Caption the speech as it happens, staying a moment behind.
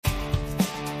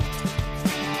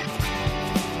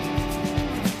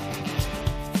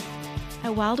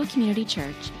At Wildwood Community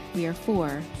Church, we are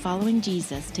for following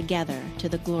Jesus together to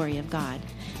the glory of God.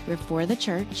 We're for the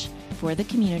church, for the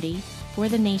community, for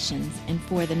the nations, and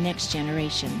for the next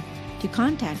generation. To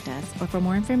contact us or for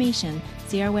more information,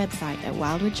 see our website at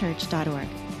wildwoodchurch.org.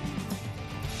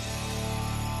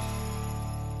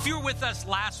 If you were with us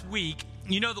last week,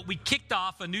 you know that we kicked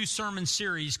off a new sermon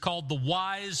series called The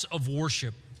Whys of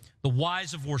Worship. The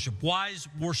whys of worship. Whys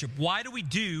worship. Why do we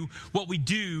do what we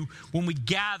do when we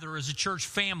gather as a church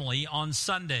family on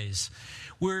Sundays?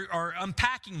 We are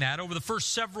unpacking that over the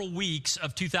first several weeks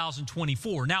of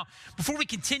 2024. Now, before we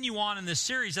continue on in this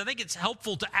series, I think it's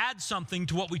helpful to add something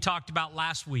to what we talked about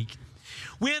last week.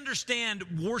 We understand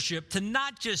worship to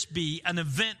not just be an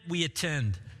event we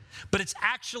attend, but it's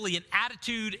actually an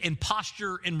attitude and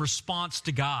posture in response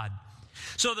to God,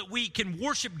 so that we can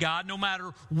worship God no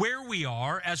matter where we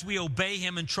are as we obey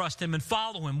Him and trust Him and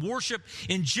follow Him. Worship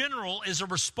in general is a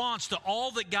response to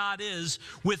all that God is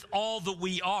with all that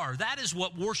we are. That is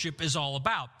what worship is all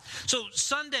about. So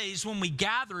Sundays when we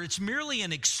gather, it's merely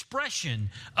an expression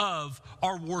of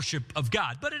our worship of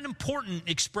God, but an important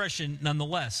expression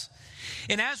nonetheless.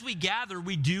 And as we gather,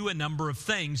 we do a number of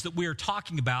things that we are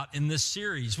talking about in this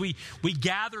series. We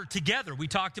gather together. We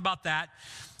talked about that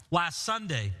last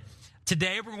Sunday.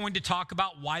 Today, we're going to talk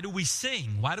about why do we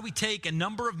sing? Why do we take a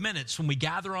number of minutes when we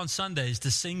gather on Sundays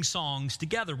to sing songs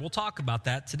together? We'll talk about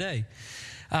that today.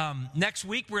 Next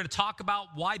week, we're going to talk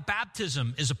about why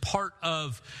baptism is a part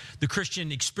of the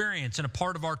Christian experience and a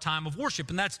part of our time of worship.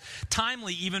 And that's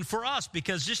timely even for us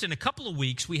because just in a couple of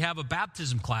weeks, we have a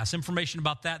baptism class. Information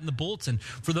about that in the bulletin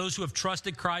for those who have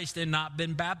trusted Christ and not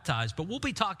been baptized. But we'll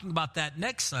be talking about that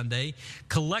next Sunday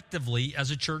collectively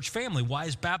as a church family. Why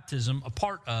is baptism a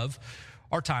part of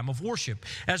our time of worship,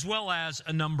 as well as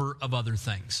a number of other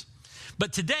things.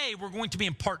 But today, we're going to be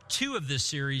in part 2 of this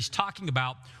series talking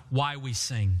about why we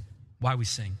sing. Why we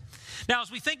sing. Now,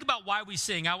 as we think about why we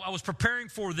sing, I was preparing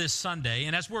for this Sunday,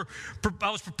 and I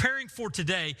was preparing for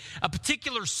today, a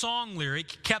particular song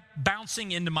lyric kept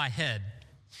bouncing into my head.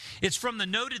 It's from the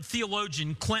noted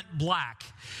theologian Clint Black,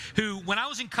 who, when I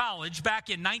was in college back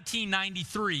in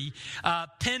 1993,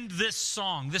 penned this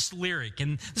song, this lyric.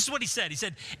 And this is what he said. He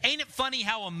said, "Ain't it funny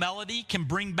how a melody can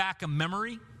bring back a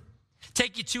memory,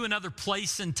 take you to another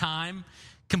place and time,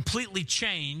 completely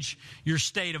change your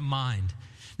state of mind?"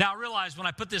 Now, I realize when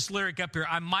I put this lyric up here,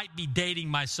 I might be dating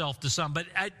myself to some, but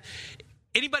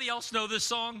anybody else know this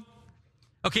song?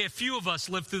 Okay, a few of us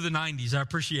lived through the 90s. I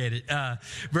appreciate it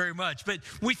very much. But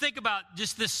when we think about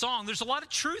just this song, there's a lot of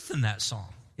truth in that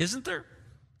song, isn't there?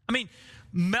 I mean,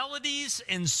 melodies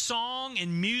and song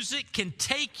and music can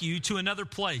take you to another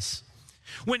place.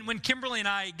 When Kimberly and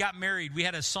I got married, we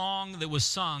had a song that was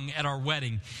sung at our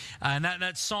wedding. And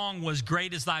that song was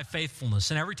 "Great Is Thy Faithfulness."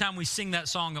 And every time we sing that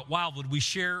song at Wildwood, we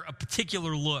share a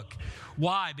particular look.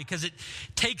 Why? Because it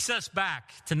takes us back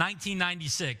to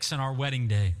 1996 and our wedding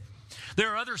day.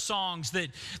 There are other songs that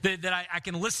I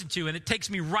can listen to, and it takes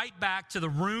me right back to the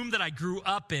room that I grew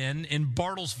up in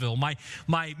Bartlesville,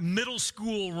 my middle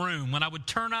school room, when I would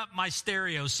turn up my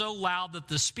stereo so loud that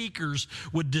the speakers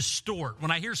would distort.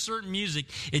 When I hear certain music,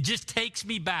 it just takes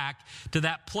me back to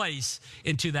that place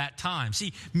and to that time.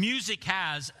 See, music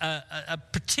has a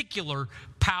particular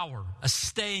power, a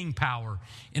staying power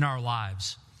in our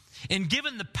lives. And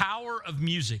given the power of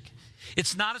music,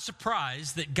 it's not a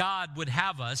surprise that God would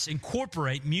have us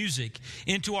incorporate music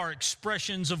into our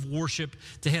expressions of worship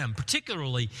to Him,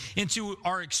 particularly into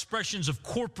our expressions of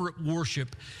corporate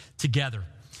worship together.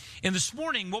 And this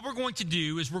morning, what we're going to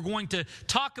do is we're going to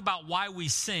talk about why we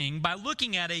sing by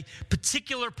looking at a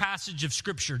particular passage of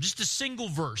Scripture, just a single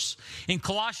verse in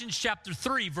Colossians chapter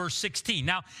 3, verse 16.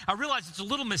 Now, I realize it's a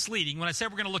little misleading when I say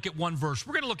we're going to look at one verse.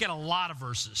 We're going to look at a lot of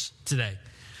verses today.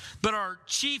 But our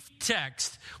chief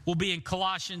text will be in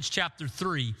Colossians chapter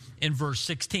 3 and verse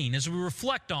 16 as we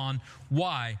reflect on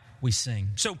why we sing.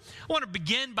 So I want to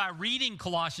begin by reading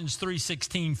Colossians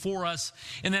 3:16 for us.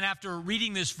 And then after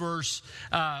reading this verse,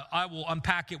 I will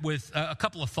unpack it with a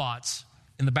couple of thoughts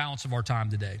in the balance of our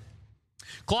time today.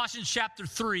 Colossians chapter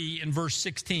 3 and verse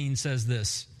 16 says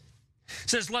this. It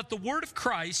says, "Let the word of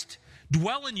Christ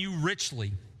dwell in you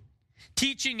richly,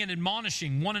 teaching and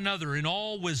admonishing one another in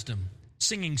all wisdom,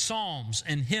 singing psalms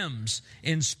and hymns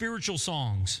and spiritual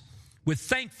songs with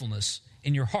thankfulness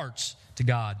in your hearts to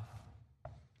God."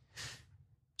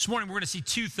 This morning we're going to see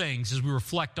two things as we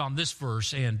reflect on this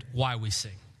verse and why we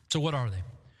sing. So what are they?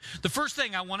 The first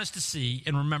thing I want us to see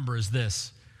and remember is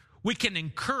this. We can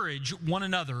encourage one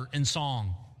another in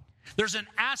song. There's an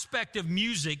aspect of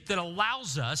music that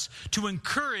allows us to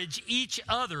encourage each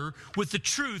other with the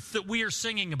truth that we are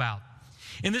singing about.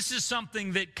 And this is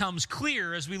something that comes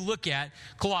clear as we look at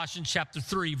Colossians chapter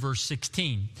 3, verse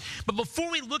 16. But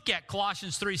before we look at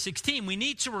Colossians 3:16, we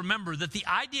need to remember that the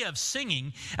idea of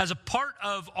singing as a part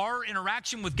of our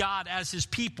interaction with God as his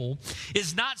people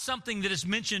is not something that is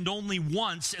mentioned only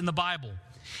once in the Bible.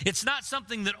 It's not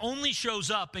something that only shows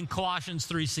up in Colossians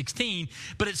 3:16,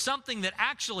 but it's something that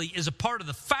actually is a part of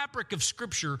the fabric of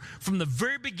Scripture from the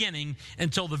very beginning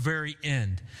until the very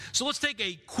end. So let's take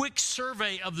a quick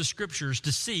survey of the Scriptures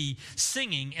to see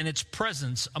singing and its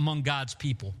presence among God's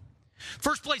people.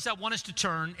 First place I want us to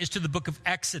turn is to the book of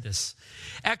Exodus.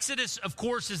 Exodus, of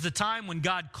course, is the time when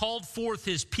God called forth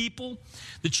his people,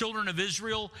 the children of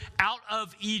Israel, out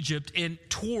of Egypt and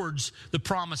towards the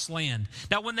promised land.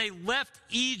 Now, when they left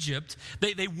Egypt,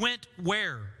 they went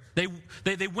where?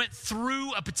 They went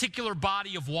through a particular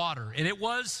body of water, and it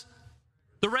was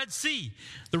the Red Sea.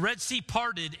 The Red Sea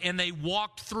parted, and they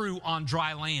walked through on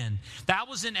dry land. That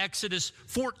was in Exodus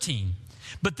 14.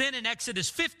 But then in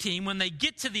Exodus 15, when they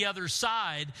get to the other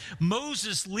side,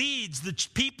 Moses leads the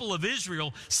people of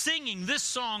Israel singing this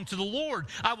song to the Lord.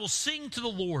 I will sing to the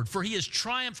Lord, for he has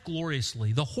triumphed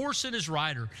gloriously. The horse and his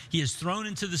rider he has thrown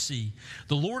into the sea.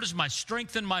 The Lord is my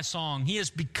strength and my song. He has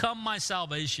become my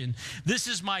salvation. This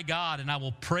is my God, and I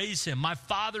will praise him. My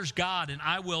Father's God, and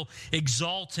I will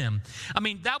exalt him. I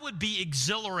mean, that would be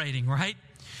exhilarating, right?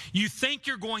 You think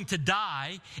you're going to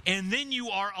die, and then you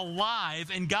are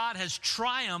alive, and God has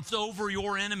triumphed over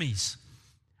your enemies.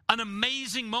 An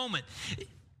amazing moment.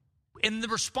 In the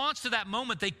response to that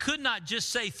moment, they could not just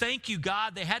say, thank you,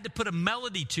 God. They had to put a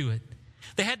melody to it.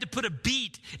 They had to put a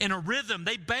beat and a rhythm.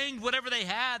 They banged whatever they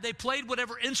had. They played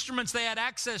whatever instruments they had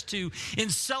access to in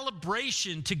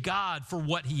celebration to God for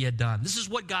what he had done. This is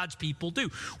what God's people do.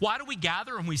 Why do we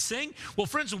gather and we sing? Well,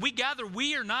 friends, when we gather,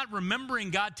 we are not remembering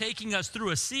God taking us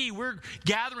through a sea. We're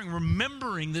gathering,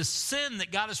 remembering this sin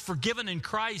that God has forgiven in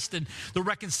Christ and the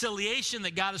reconciliation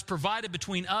that God has provided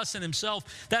between us and himself.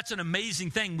 That's an amazing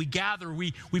thing. We gather,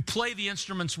 we play the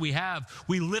instruments we have.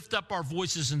 We lift up our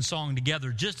voices in song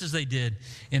together, just as they did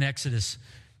in Exodus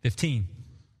 15.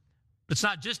 But it's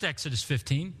not just Exodus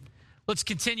 15. Let's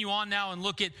continue on now and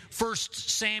look at 1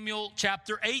 Samuel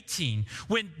chapter 18,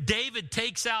 when David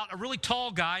takes out a really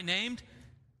tall guy named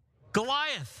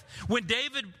Goliath. When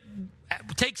David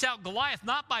takes out Goliath,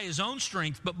 not by his own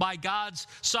strength, but by God's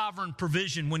sovereign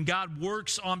provision. When God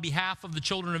works on behalf of the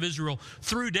children of Israel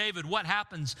through David, what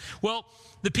happens? Well,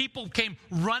 the people came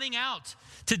running out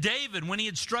to David when he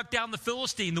had struck down the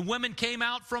Philistine. The women came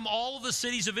out from all of the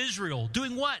cities of Israel.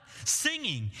 Doing what?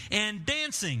 Singing and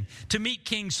dancing to meet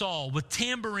King Saul with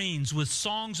tambourines, with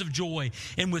songs of joy,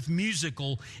 and with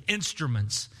musical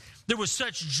instruments. There was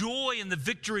such joy in the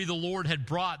victory the Lord had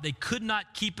brought, they could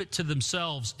not keep it to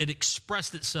themselves. It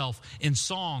expressed itself in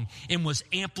song and was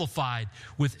amplified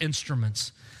with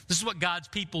instruments. This is what God's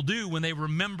people do when they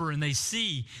remember and they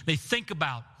see, they think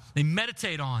about, they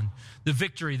meditate on the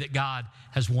victory that God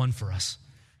has won for us.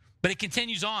 But it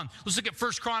continues on. Let's look at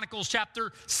 1 Chronicles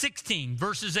chapter 16,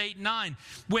 verses 8 and 9.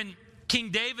 When King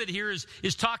David here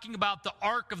is talking about the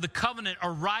Ark of the Covenant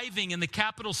arriving in the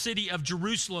capital city of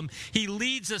Jerusalem. He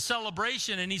leads a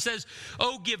celebration and he says,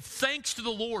 "Oh, give thanks to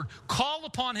the Lord. Call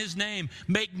upon his name.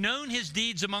 Make known his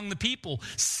deeds among the people.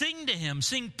 Sing to him.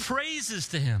 Sing praises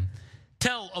to him.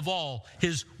 Tell of all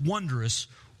his wondrous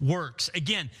works."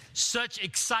 Again, such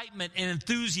excitement and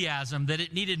enthusiasm that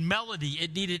it needed melody,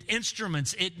 it needed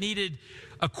instruments, it needed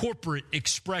a corporate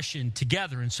expression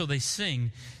together. And so they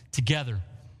sing together.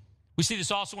 We see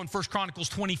this also in 1 Chronicles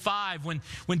 25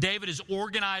 when David is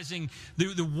organizing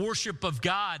the worship of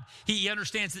God. He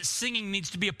understands that singing needs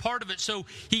to be a part of it. So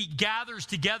he gathers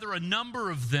together a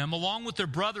number of them along with their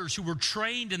brothers who were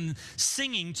trained in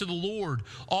singing to the Lord.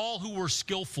 All who were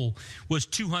skillful was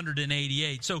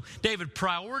 288. So David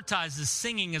prioritizes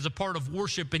singing as a part of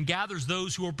worship and gathers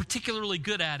those who are particularly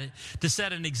good at it to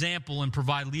set an example and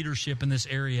provide leadership in this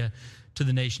area to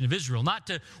the nation of Israel. Not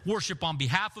to worship on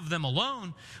behalf of them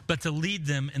alone, but to lead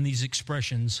them in these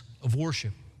expressions of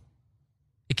worship.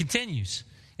 It continues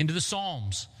into the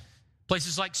Psalms.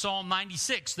 Places like Psalm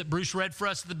 96 that Bruce read for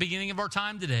us at the beginning of our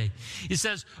time today. It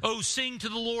says, "Oh, sing to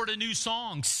the Lord a new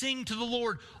song. Sing to the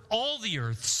Lord all the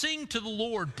earth. Sing to the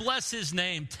Lord. Bless his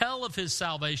name. Tell of his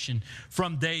salvation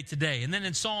from day to day." And then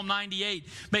in Psalm 98,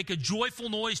 "Make a joyful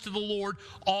noise to the Lord,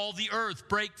 all the earth.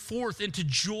 Break forth into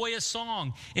joyous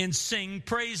song and sing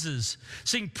praises.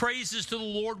 Sing praises to the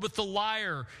Lord with the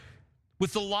lyre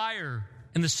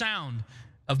and the sound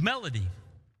of melody."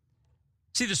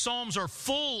 See, the Psalms are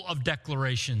full of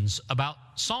declarations about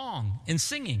song and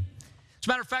singing. As a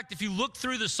matter of fact, if you look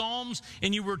through the Psalms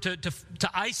and you were to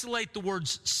isolate the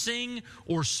words sing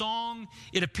or song,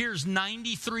 it appears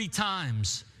 93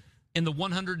 times in the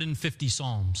 150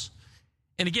 Psalms.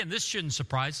 And again, this shouldn't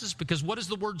surprise us, because what does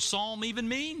the word psalm even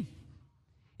mean?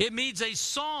 It means a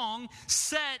song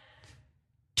set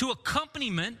to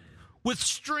accompaniment with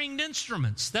stringed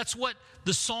instruments. That's what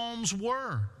the Psalms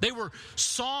were. They were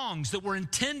songs that were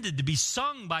intended to be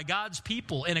sung by God's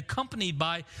people and accompanied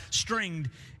by stringed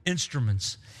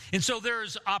instruments. And so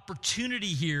there's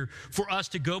opportunity here for us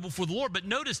to go before the Lord. But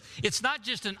notice, it's not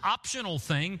just an optional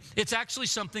thing. It's actually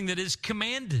something that is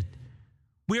commanded.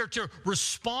 We are to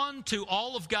respond to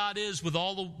all of God is with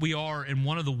all that we are, and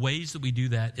one of the ways that we do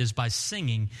that is by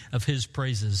singing of His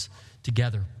praises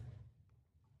together.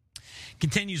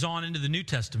 Continues on into the New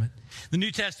Testament. The New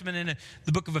Testament in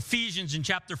the book of Ephesians in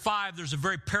chapter 5, there's a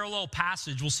very parallel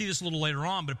passage. We'll see this a little later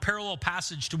on, but a parallel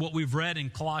passage to what we've read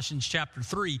in Colossians chapter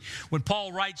 3. When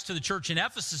Paul writes to the church in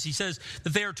Ephesus, he says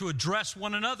that they are to address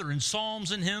one another in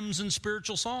psalms and hymns and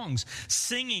spiritual songs,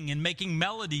 singing and making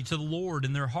melody to the Lord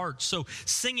in their hearts. So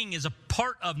singing is a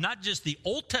part of not just the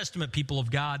Old Testament people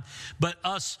of God, but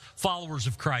us followers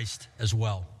of Christ as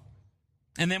well.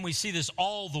 And then we see this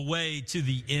all the way to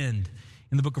the end.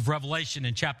 In the book of Revelation,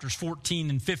 in chapters 14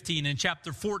 and 15. In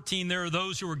chapter 14, there are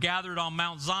those who are gathered on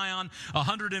Mount Zion,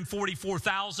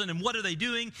 144,000. And what are they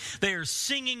doing? They are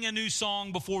singing a new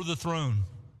song before the throne.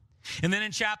 And then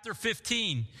in chapter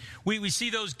 15, we see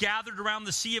those gathered around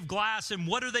the sea of glass. And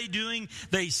what are they doing?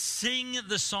 They sing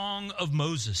the song of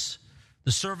Moses,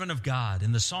 the servant of God,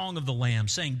 and the song of the Lamb,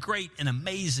 saying, "Great and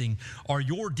amazing are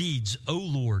your deeds, O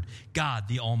Lord, God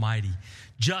the Almighty.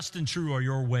 Just and true are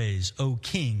your ways, O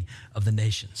King of the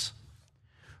nations."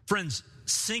 Friends,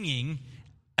 singing,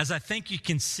 as I think you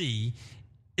can see,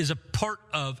 is a part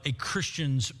of a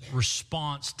Christian's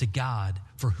response to God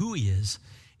for who He is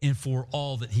and for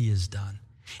all that He has done.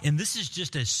 And this is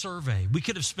just a survey. We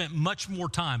could have spent much more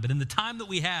time, but in the time that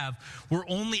we have, we're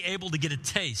only able to get a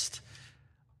taste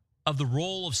of the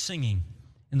role of singing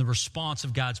in the response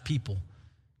of God's people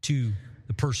to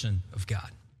the person of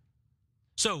God.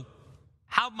 So,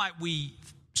 how might we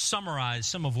summarize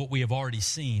some of what we have already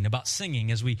seen about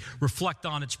singing as we reflect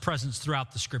on its presence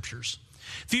throughout the Scriptures?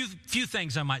 Few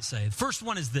things I might say. The first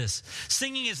one is this: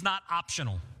 singing is not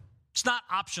optional. It's not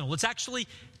optional. It's actually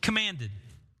commanded.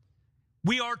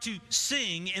 We are to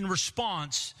sing in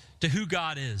response to who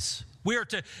God is. We are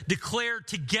to declare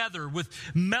together with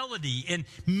melody in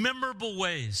memorable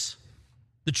ways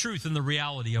the truth and the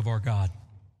reality of our God.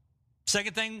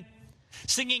 Second thing,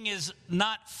 singing is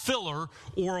not filler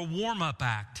or a warm-up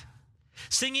act.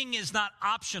 Singing is not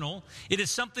optional. It is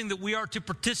something that we are to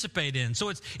participate in. So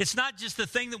it's not just the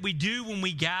thing that we do when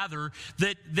we gather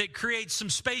that creates some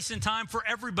space and time for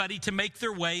everybody to make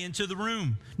their way into the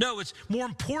room. No, it's more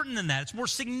important than that. It's more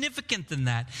significant than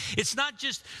that. It's not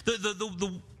just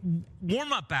the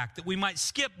warm-up act that we might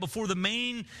skip before the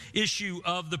main issue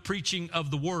of the preaching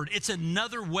of the word. It's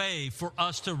another way for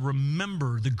us to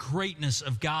remember the greatness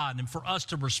of God and for us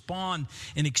to respond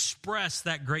and express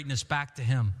that greatness back to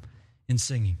Him in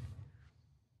singing.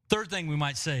 Third thing we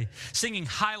might say, singing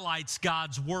highlights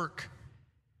God's work.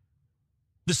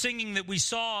 The singing that we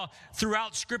saw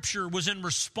throughout Scripture was in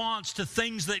response to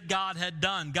things that God had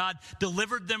done. God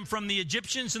delivered them from the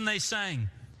Egyptians and they sang.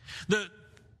 The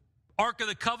Ark of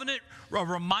the Covenant, a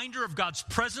reminder of God's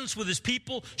presence with His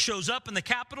people, shows up in the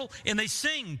capital and they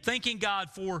sing, thanking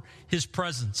God for His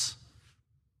presence.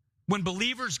 When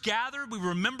believers gather, we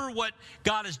remember what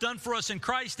God has done for us in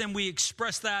Christ, and we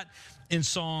express that in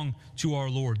song to our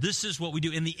Lord. This is what we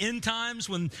do. In the end times,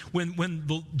 when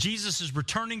Jesus is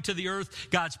returning to the earth,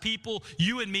 God's people,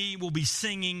 you and me, will be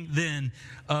singing then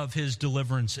of His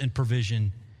deliverance and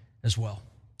provision as well.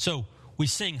 So we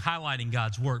sing highlighting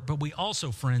God's work, but we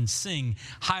also, friends, sing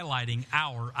highlighting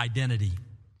our identity.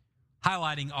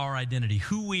 Highlighting our identity,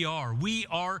 who we are. We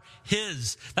are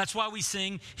His. That's why we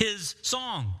sing His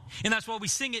song. And that's why we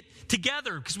sing it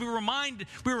together, because we were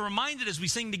reminded as we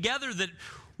sing together that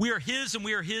we are His and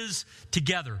we are His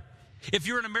together. If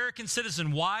you're an American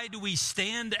citizen, why do we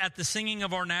stand at the singing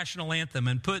of our national anthem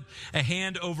and put a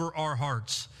hand over our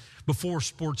hearts before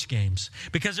sports games?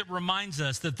 Because it reminds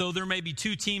us that though there may be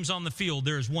two teams on the field,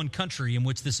 there is one country in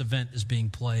which this event is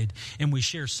being played, and we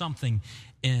share something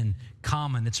in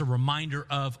common. It's a reminder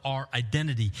of our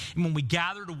identity. And when we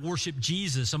gather to worship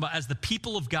Jesus as the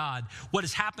people of God, what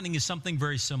is happening is something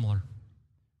very similar.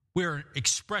 We are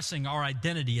expressing our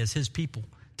identity as His people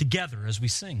together as we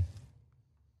sing.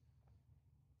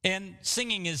 And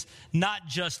singing is not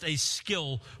just a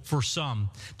skill for some.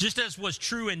 Just as was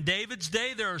true in David's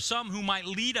day, there are some who might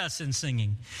lead us in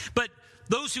singing. But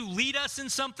Those who lead us in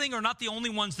something are not the only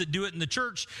ones that do it in the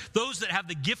church. Those that have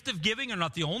the gift of giving are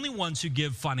not the only ones who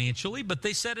give financially, but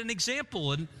they set an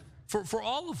example for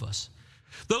all of us.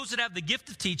 Those that have the gift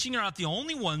of teaching are not the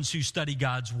only ones who study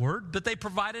God's word, but they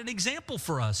provide an example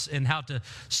for us in how to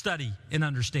study and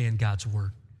understand God's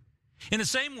word. In the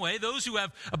same way, those who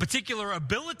have a particular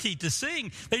ability to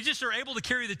sing, they just are able to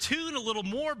carry the tune a little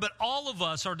more, but all of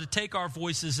us are to take our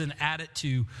voices and add it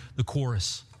to the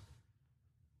chorus.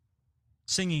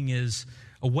 Singing is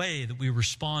a way that we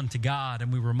respond to God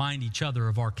and we remind each other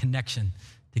of our connection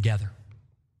together.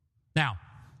 Now,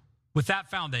 with that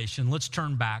foundation, let's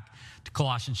turn back to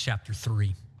Colossians chapter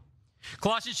 3.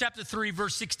 Colossians chapter 3,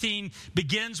 verse 16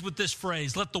 begins with this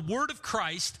phrase, "Let the word of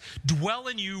Christ dwell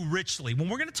in you richly." When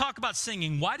we're going to talk about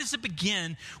singing, why does it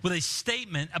begin with a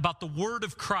statement about the word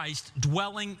of Christ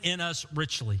dwelling in us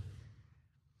richly?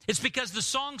 It's because the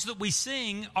songs that we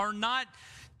sing are not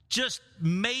just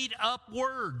made up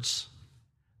words.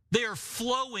 They are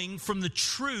flowing from the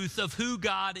truth of who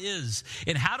God is.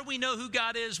 And how do we know who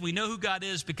God is? We know who God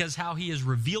is because how he has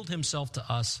revealed himself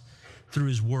to us through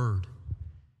his word.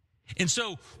 And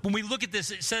so when we look at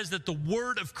this, it says that the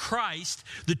word of Christ,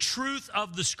 the truth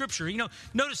of the scripture.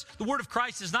 Notice the word of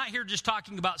Christ is not here just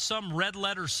talking about some red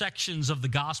letter sections of the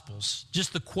Gospels,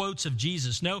 just the quotes of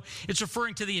Jesus. No, it's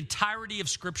referring to the entirety of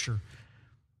scripture.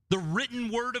 The written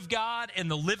word of God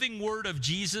and the living word of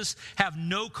Jesus have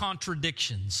no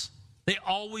contradictions. They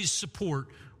always support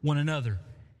one another.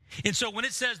 And so when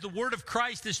it says the word of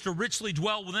Christ is to richly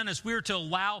dwell within us, we are to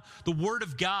allow the word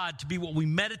of God to be what we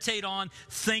meditate on,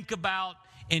 think about,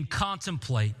 and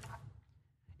contemplate.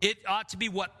 It ought to be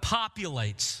what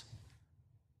populates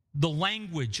the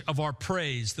language of our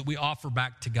praise that we offer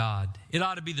back to God. It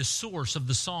ought to be the source of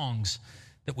the songs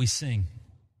that we sing.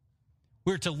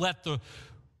 We're to let the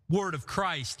word of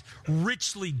Christ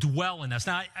richly dwell in us.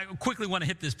 Now, I quickly want to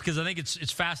hit this because I think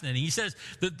it's fascinating. He says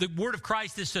that the word of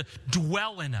Christ is to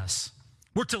dwell in us.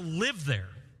 We're to live there.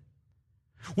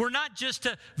 We're not just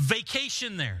to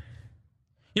vacation there.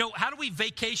 How do we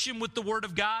vacation with the word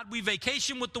of God? We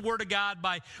vacation with the word of God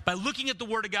by looking at the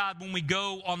word of God when we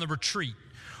go on the retreat,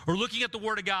 or looking at the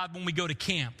word of God when we go to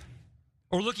camp,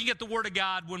 or looking at the word of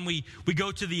God when we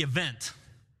go to the event.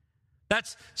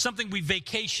 That's something we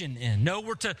vacation in. No,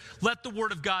 we're to let the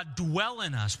word of God dwell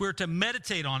in us. We're to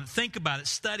meditate on it, think about it,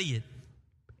 study it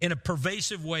in a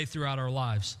pervasive way throughout our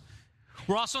lives.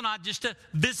 We're also not just to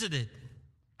visit it.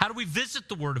 How do we visit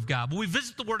the word of God? Well, we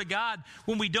visit the word of God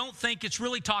when we don't think it's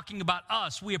really talking about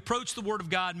us. We approach the word of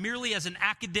God merely as an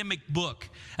academic book,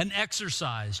 an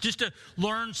exercise, just to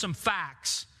learn some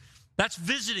facts. That's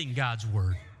visiting God's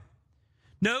word.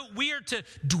 No, we are to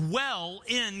dwell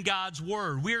in God's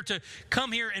word. We are to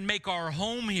come here and make our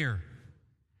home here.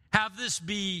 Have this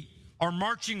be our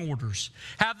marching orders.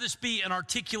 Have this be an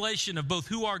articulation of both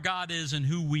who our God is and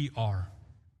who we are.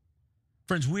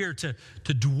 Friends, we are to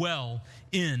dwell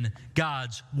in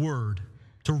God's word,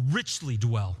 to richly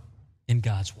dwell in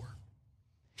God's word.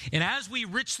 And as we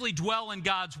richly dwell in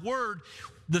God's word,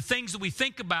 the things that we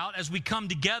think about as we come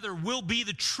together will be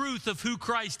the truth of who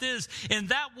Christ is. And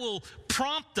that will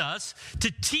prompt us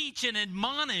to teach and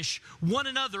admonish one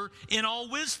another in all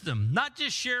wisdom. Not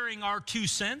just sharing our 2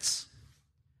 cents,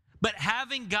 but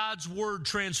having God's word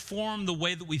transform the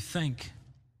way that we think.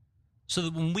 So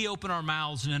that when we open our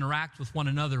mouths and interact with one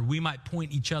another, we might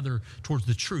point each other towards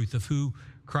the truth of who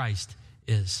Christ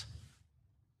is.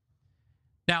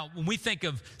 Now, when we think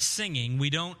of singing, we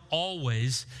don't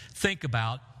always think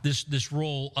about this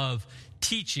role of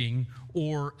teaching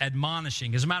or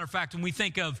admonishing. As a matter of fact, when we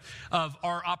think of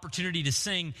our opportunity to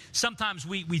sing, sometimes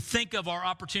we think of our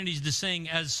opportunities to sing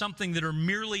as something that are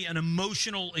merely an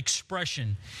emotional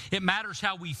expression. It matters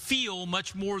how we feel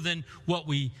much more than what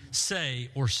we say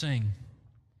or sing.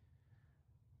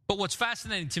 But what's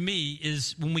fascinating to me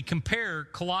is when we compare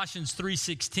Colossians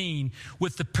 3:16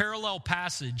 with the parallel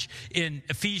passage in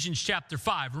Ephesians chapter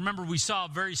 5. Remember, we saw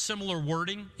very similar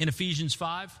wording in Ephesians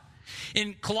 5.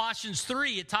 In Colossians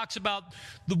 3, it talks about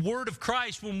the word of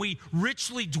Christ. When we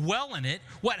richly dwell in it,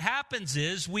 what happens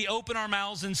is we open our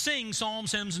mouths and sing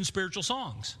psalms, hymns, and spiritual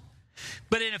songs.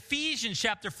 But in Ephesians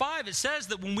chapter 5, it says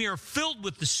that when we are filled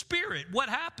with the Spirit, what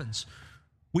happens?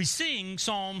 We sing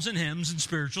psalms and hymns and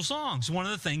spiritual songs. One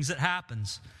of the things that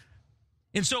happens.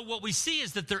 And so what we see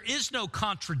is that there is no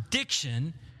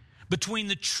contradiction between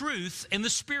the truth and the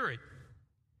Spirit.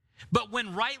 But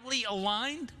when rightly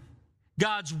aligned,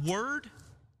 God's Word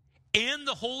and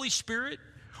the Holy Spirit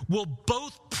will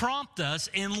both prompt us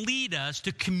and lead us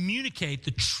to communicate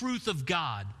the truth of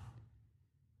God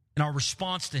and our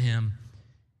response to Him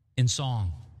in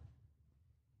song.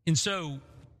 And so,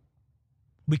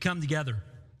 We come together.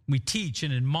 We teach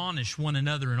and admonish one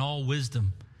another in all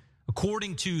wisdom,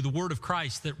 according to the word of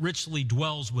Christ that richly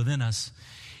dwells within us.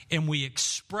 And we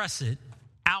express it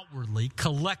outwardly,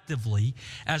 collectively,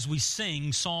 as we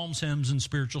sing psalms, hymns, and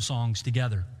spiritual songs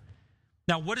together.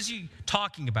 Now, what is he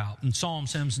talking about in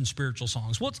psalms, hymns, and spiritual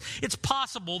songs? Well, it's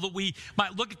possible that we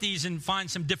might look at these and find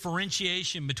some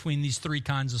differentiation between these three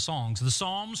kinds of songs. The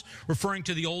psalms, referring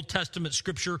to the Old Testament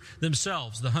scripture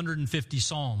themselves, the 150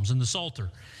 psalms and the Psalter.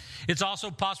 It's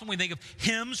also possible when we think of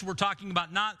hymns, we're talking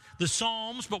about not the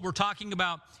psalms, but we're talking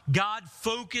about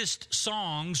God-focused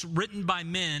songs written by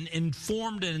men,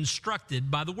 informed and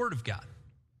instructed by the Word of God.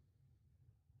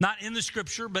 Not in the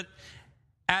scripture, but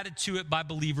added to it by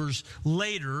believers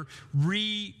later,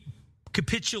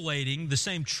 recapitulating the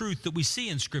same truth that we see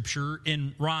in Scripture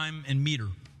in rhyme and meter.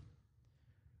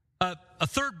 A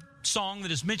third song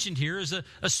that is mentioned here is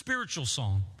a spiritual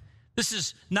song. This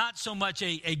is not so much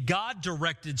a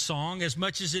God-directed song as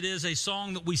much as it is a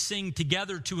song that we sing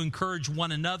together to encourage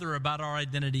one another about our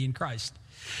identity in Christ.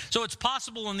 So it's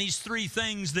possible in these three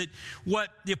things that what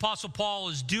the Apostle Paul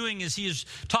is doing is he is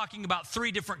talking about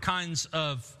three different kinds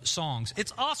of songs.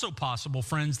 It's also possible,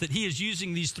 friends, that he is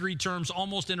using these three terms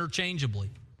almost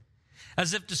interchangeably,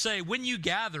 as if to say, when you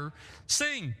gather,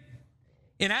 sing.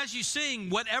 And as you sing,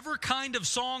 whatever kind of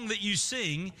song that you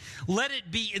sing, let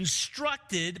it be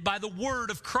instructed by the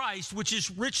word of Christ, which is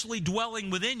richly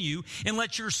dwelling within you, and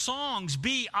let your songs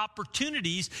be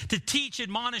opportunities to teach,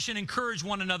 admonish, and encourage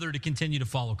one another to continue to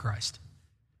follow Christ.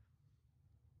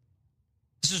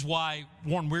 This is why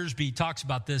Warren Wiersbe talks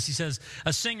about this. He says,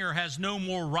 a singer has no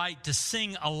more right to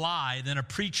sing a lie than a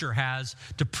preacher has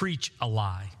to preach a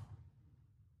lie.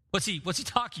 What's he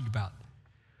talking about?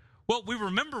 Well, we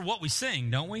remember what we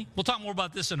sing, don't we? We'll talk more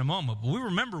about this in a moment, but we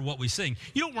remember what we sing.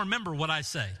 You don't remember what I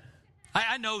say.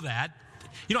 I know that.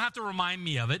 You don't have to remind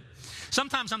me of it.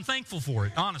 Sometimes I'm thankful for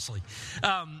it, honestly.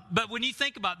 But when you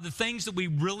think about the things that we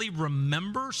really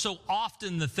remember, so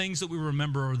often the things that we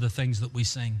remember are the things that we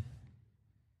sing.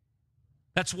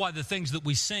 That's why the things that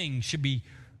we sing should be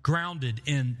grounded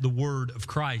in the word of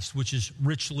Christ, which is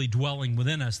richly dwelling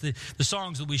within us. The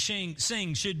songs that we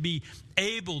sing should be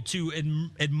able to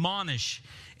admonish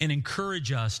and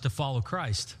encourage us to follow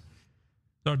Christ.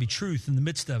 There ought to be truth in the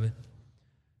midst of it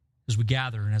as we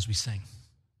gather and as we sing.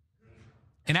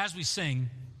 And as we sing,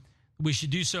 we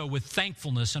should do so with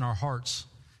thankfulness in our hearts.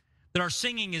 That our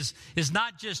singing is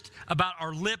not just about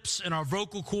our lips and our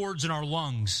vocal cords and our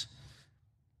lungs.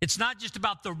 It's not just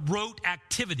about the rote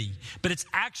activity, but it's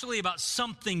actually about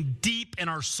something deep in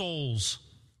our souls.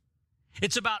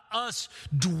 It's about us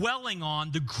dwelling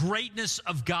on the greatness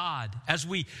of God as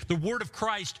the word of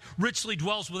Christ richly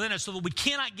dwells within us, so that we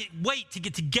cannot wait to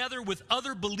get together with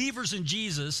other believers in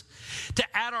Jesus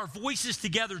to add our voices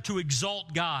together to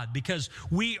exalt God, because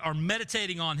we are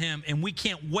meditating on him and we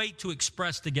can't wait to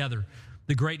express together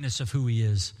the greatness of who he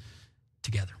is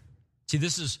together. See,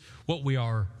 this is what we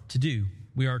are to do.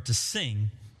 We are to sing,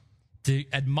 to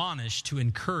admonish, to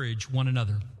encourage one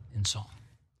another in song.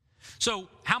 So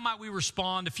how might we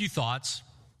respond? A few thoughts.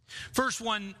 First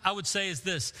one I would say is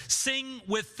this: sing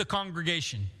with the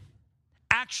congregation.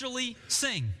 Actually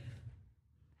sing.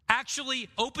 Actually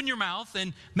open your mouth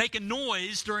and make a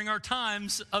noise during our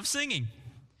times of singing.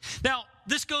 Now,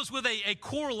 this goes with a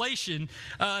correlation,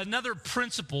 another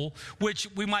principle, which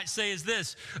we might say is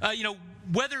this.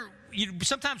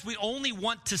 Sometimes we only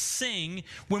want to sing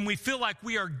when we feel like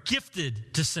we are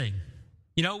gifted to sing.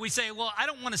 We say, well, I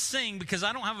don't want to sing because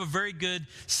I don't have a very good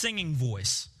singing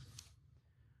voice.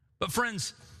 But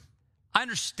friends, I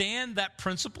understand that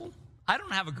principle. I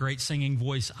don't have a great singing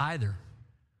voice either.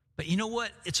 But you know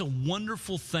what? It's a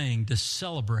wonderful thing to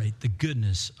celebrate the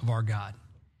goodness of our God.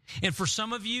 And for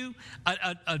some of you,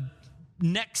 a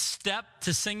next step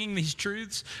to singing these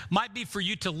truths might be for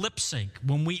you to lip sync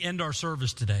when we end our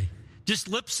service today. Just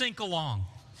lip sync along.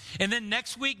 And then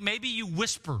next week, maybe you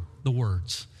whisper the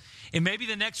words. And maybe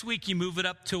the next week you move it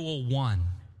up to a 1,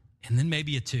 and then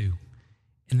maybe a 2,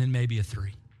 and then maybe a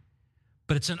 3.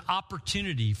 But it's an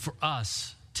opportunity for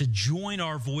us to join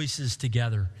our voices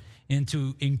together and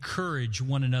to encourage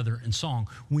one another in song.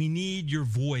 We need your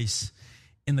voice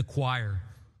in the choir,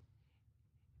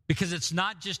 because it's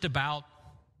not just about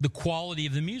the quality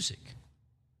of the music.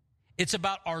 It's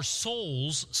about our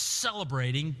souls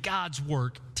celebrating God's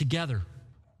work together.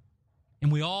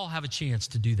 And we all have a chance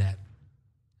to do that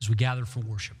as we gather for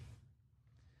worship.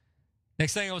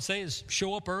 Next thing I would say is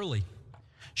show up early.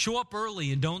 Show up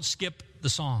early and don't skip the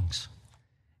songs.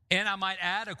 And I might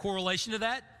add a correlation to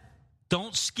that.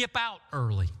 Don't skip out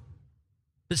early,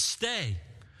 but stay.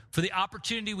 for the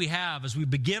opportunity we have as we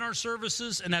begin our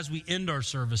services and as we end our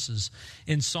services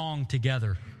in song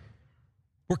together.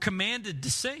 We're commanded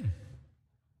to sing.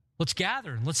 Let's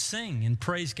gather and let's sing and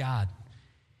praise God.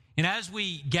 And as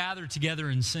we gather together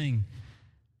and sing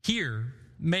here,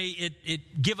 may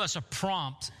it give us a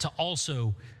prompt to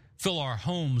also fill our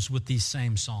homes with these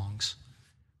same songs,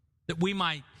 that we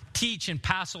might teach and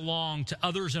pass along to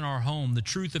others in our home the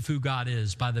truth of who God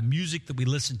is by the music that we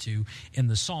listen to and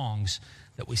the songs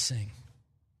that we sing.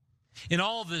 In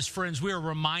all of this, friends, we are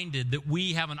reminded that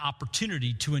we have an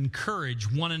opportunity to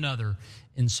encourage one another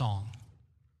in song.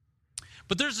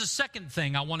 But there's a second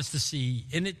thing I want us to see,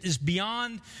 and it is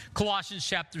beyond Colossians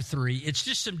chapter 3. It's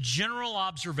just some general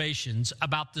observations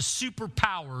about the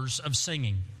superpowers of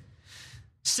singing.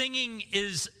 Singing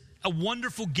is a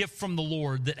wonderful gift from the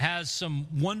Lord that has some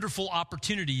wonderful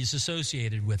opportunities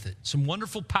associated with it, some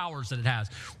wonderful powers that it has.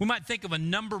 We might think of a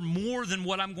number more than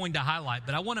what I'm going to highlight,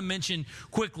 but I want to mention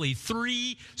quickly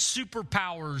 3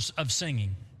 superpowers of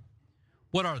singing.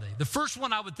 What are they? The first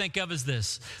one I would think of is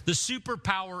this: the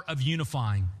superpower of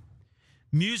unifying.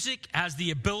 Music has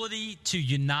the ability to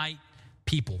unite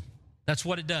people. That's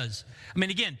what it does. I mean,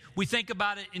 again, we think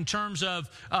about it in terms of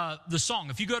the song.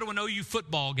 If you go to an OU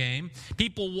football game,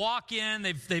 people walk in,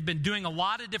 they've been doing a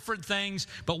lot of different things,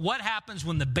 but what happens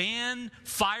when the band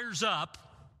fires up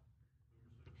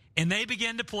and they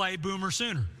begin to play Boomer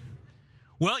Sooner?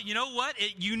 Well, you know what?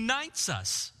 It unites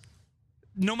us.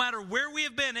 No matter where we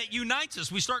have been, it unites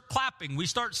us. We start clapping. We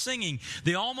start singing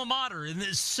the alma mater in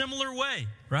this similar way,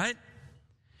 right?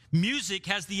 Music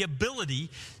has the ability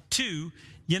to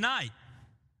unite.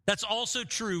 That's also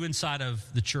true inside of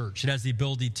the church. It has the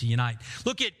ability to unite.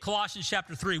 Look at Colossians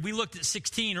chapter 3. We looked at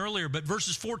 16 earlier, but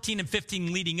verses 14 and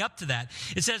 15 leading up to that,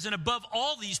 it says, "And above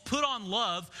all these, put on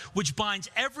love, which binds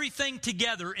everything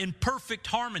together in perfect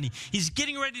harmony." He's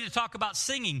getting ready to talk about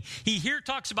singing. He here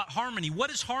talks about harmony. What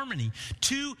is harmony?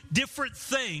 2 different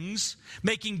things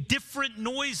making different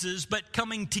noises, but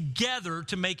coming together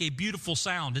to make a beautiful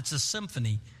sound. It's a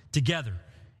symphony together.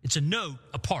 It's a note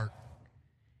apart.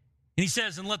 And he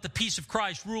says, "And let the peace of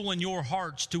Christ rule in your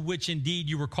hearts, to which indeed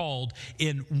you were called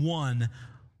in one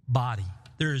body."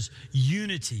 There is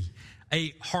unity,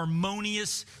 a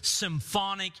harmonious,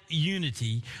 symphonic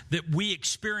unity that we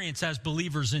experience as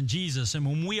believers in Jesus. And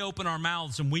when we open our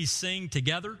mouths and we sing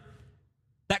together,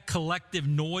 that collective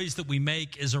noise that we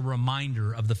make is a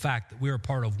reminder of the fact that we are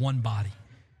part of one body,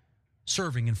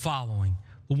 serving and following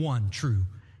the one true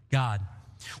God.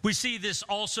 We see this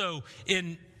also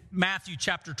in Matthew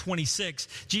chapter 26.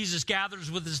 Jesus gathers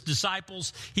with his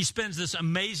disciples. He spends this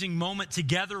amazing moment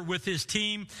together with his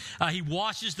team. He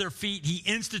washes their feet. He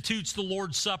institutes the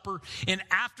Lord's Supper. And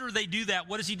after they do that,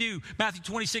 what does he do? Matthew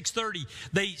 26:30.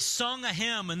 They sung a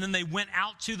hymn and then they went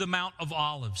out to the Mount of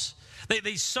Olives.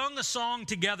 They sung a song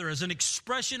together as an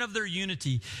expression of their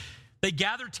unity. They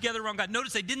gathered together around God.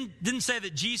 Notice they didn't say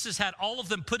that Jesus had all of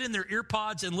them put in their ear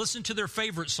pods and listen to their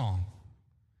favorite song.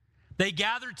 They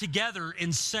gathered together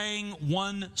and sang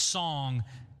one song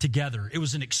together. It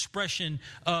was an expression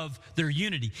of their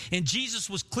unity. And Jesus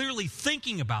was clearly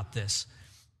thinking about this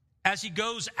as he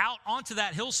goes out onto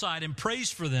that hillside and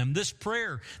prays for them, this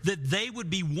prayer that they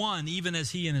would be one even as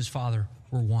he and his Father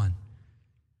were one.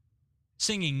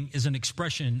 Singing is an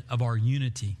expression of our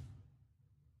unity.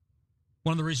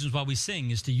 One of the reasons why we sing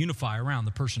is to unify around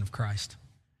the person of Christ.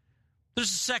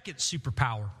 There's a second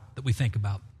superpower that we think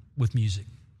about with music.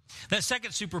 That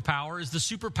second superpower is the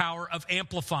superpower of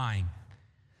amplifying.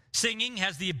 Singing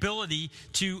has the ability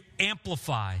to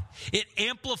amplify. It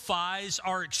amplifies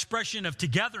our expression of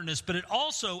togetherness, but it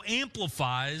also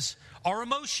amplifies our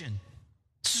emotion.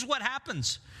 This is what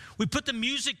happens. We put the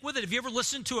music with it. Have you ever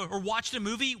listened to or watched a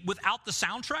movie without the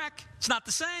soundtrack? It's not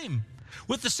the same.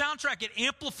 With the soundtrack, it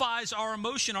amplifies our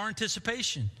emotion, our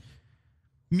anticipation.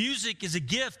 Music is a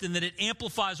gift in that it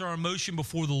amplifies our emotion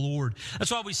before the Lord.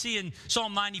 That's why we see in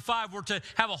Psalm 95, we're to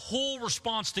have a whole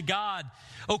response to God.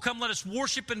 Oh, come, let us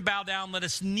worship and bow down. Let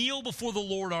us kneel before the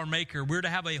Lord our Maker. We're to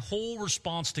have a whole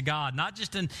response to God, not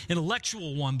just an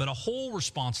intellectual one, but a whole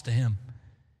response to Him.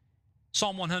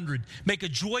 Psalm 100, make a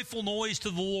joyful noise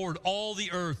to the Lord, all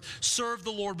the earth. Serve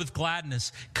the Lord with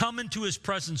gladness. Come into His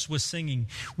presence with singing.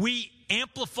 We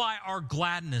amplify our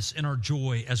gladness and our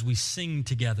joy as we sing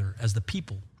together as the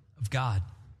people of God.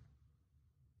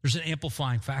 There's an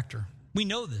amplifying factor. We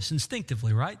know this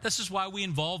instinctively, right? This is why we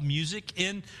involve music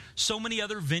in so many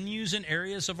other venues and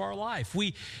areas of our life.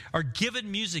 We are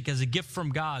given music as a gift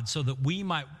from God so that we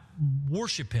might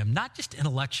worship Him, not just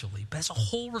intellectually, but as a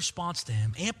whole response to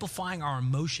Him, amplifying our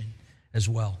emotion as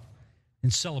well in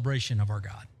celebration of our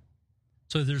God.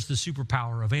 So there's the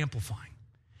superpower of amplifying.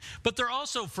 But there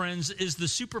also, friends, is the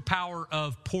superpower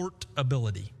of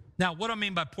portability. Now, what do I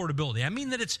mean by portability? I mean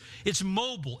that it's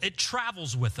mobile. It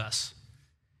travels with us.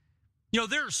 You know,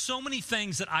 there are so many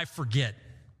things that I forget.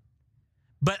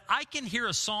 But I can hear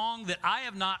a song that I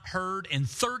have not heard in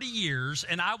 30 years,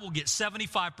 and I will get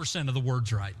 75% of the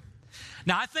words right.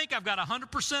 Now, I think I've got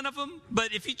 100% of them,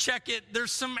 but if you check it,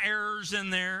 there's some errors in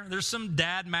there. There's some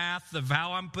dad math of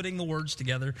how I'm putting the words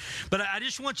together. But I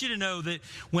just want you to know that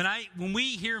when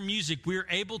we hear music, we're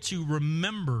able to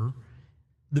remember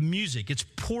the music. It's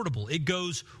portable. It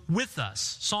goes with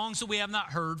us. Songs that we have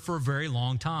not heard for a very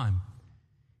long time.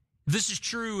 This is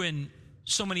true in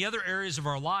so many other areas of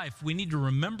our life. We need to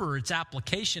remember its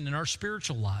application in our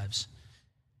spiritual lives.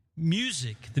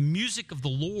 Music, the music of the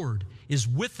Lord, is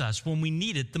with us when we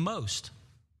need it the most.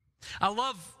 I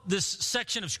love this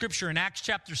section of Scripture in Acts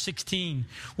chapter 16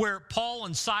 where Paul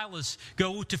and Silas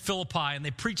go to Philippi and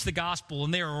they preach the gospel,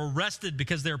 and they are arrested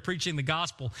because they are preaching the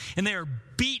gospel, and they are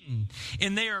beaten,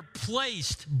 and they are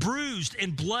placed, bruised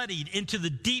and bloodied, into the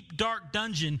deep, dark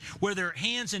dungeon where their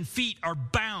hands and feet are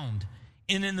bound.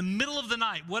 And in the middle of the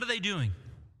night, what are they doing?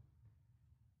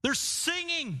 They're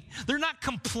singing. They're not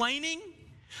complaining.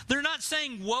 They're not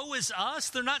saying, woe is us.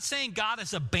 They're not saying God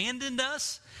has abandoned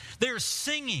us. They're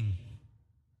singing.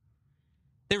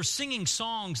 They were singing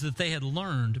songs that they had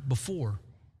learned before.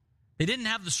 They didn't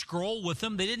have the scroll with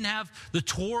them. They didn't have the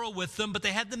Torah with them, but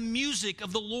they had the music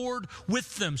of the Lord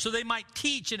with them so they might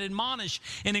teach and admonish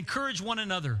and encourage one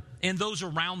another and those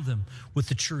around them with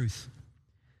the truth.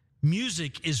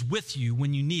 Music is with you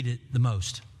when you need it the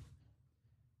most.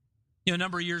 You know, a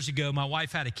number of years ago, my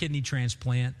wife had a kidney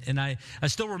transplant, and I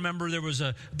still remember there was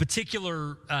a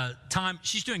particular time.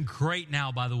 She's doing great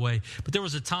now, by the way, but there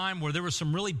was a time where there was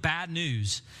some really bad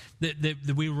news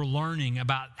that we were learning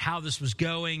about how this was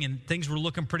going, and things were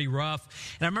looking pretty rough.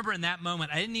 And I remember in that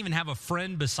moment, I didn't even have a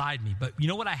friend beside me, but you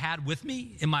know what I had with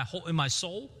me in my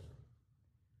soul?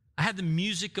 I had the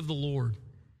music of the Lord,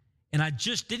 and I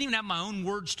just didn't even have my own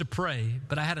words to pray,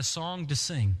 but I had a song to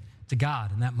sing to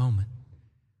God in that moment.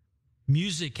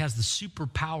 Music has the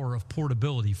superpower of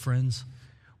portability, friends.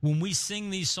 When we sing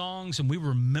these songs and we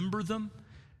remember them,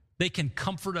 they can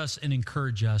comfort us and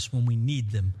encourage us when we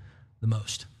need them the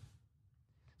most.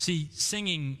 See,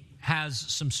 singing has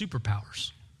some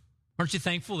superpowers. Aren't you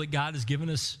thankful that God has given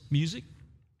us music?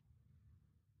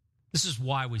 This is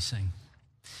why we sing.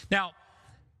 Now,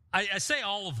 I say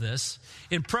all of this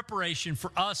in preparation for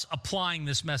us applying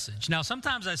this message. Now,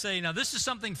 sometimes I say, now, this is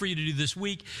something for you to do this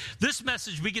week. This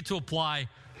message we get to apply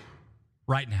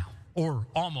right now, or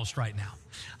almost right now.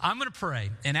 I'm going to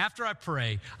pray, and after I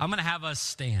pray, I'm going to have us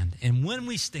stand. And when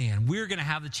we stand, we're going to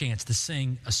have the chance to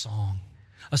sing a song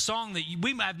that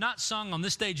we have not sung on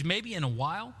this stage maybe in a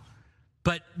while,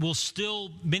 but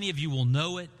many of you will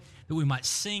know it, that we might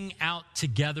sing out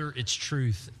together its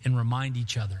truth and remind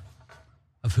each other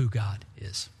of who God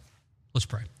is. Let's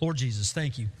pray. Lord Jesus,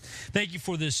 thank you. Thank you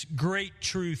for this great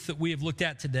truth that we have looked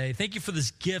at today. Thank you for this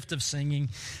gift of singing.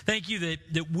 Thank you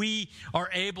that we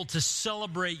are able to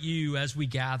celebrate you as we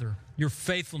gather, your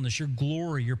faithfulness, your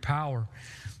glory, your power,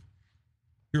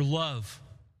 your love.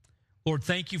 Lord,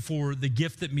 thank you for the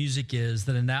gift that music is,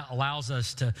 that allows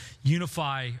us to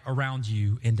unify around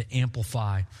you and to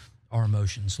amplify our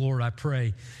emotions. Lord, I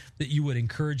pray that you would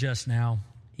encourage us now,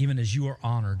 even as you are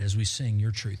honored as we sing your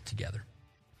truth together.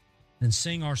 Then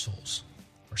sing our souls,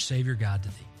 our Savior God, to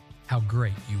thee, how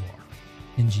great you are.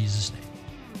 In Jesus' name,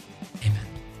 amen.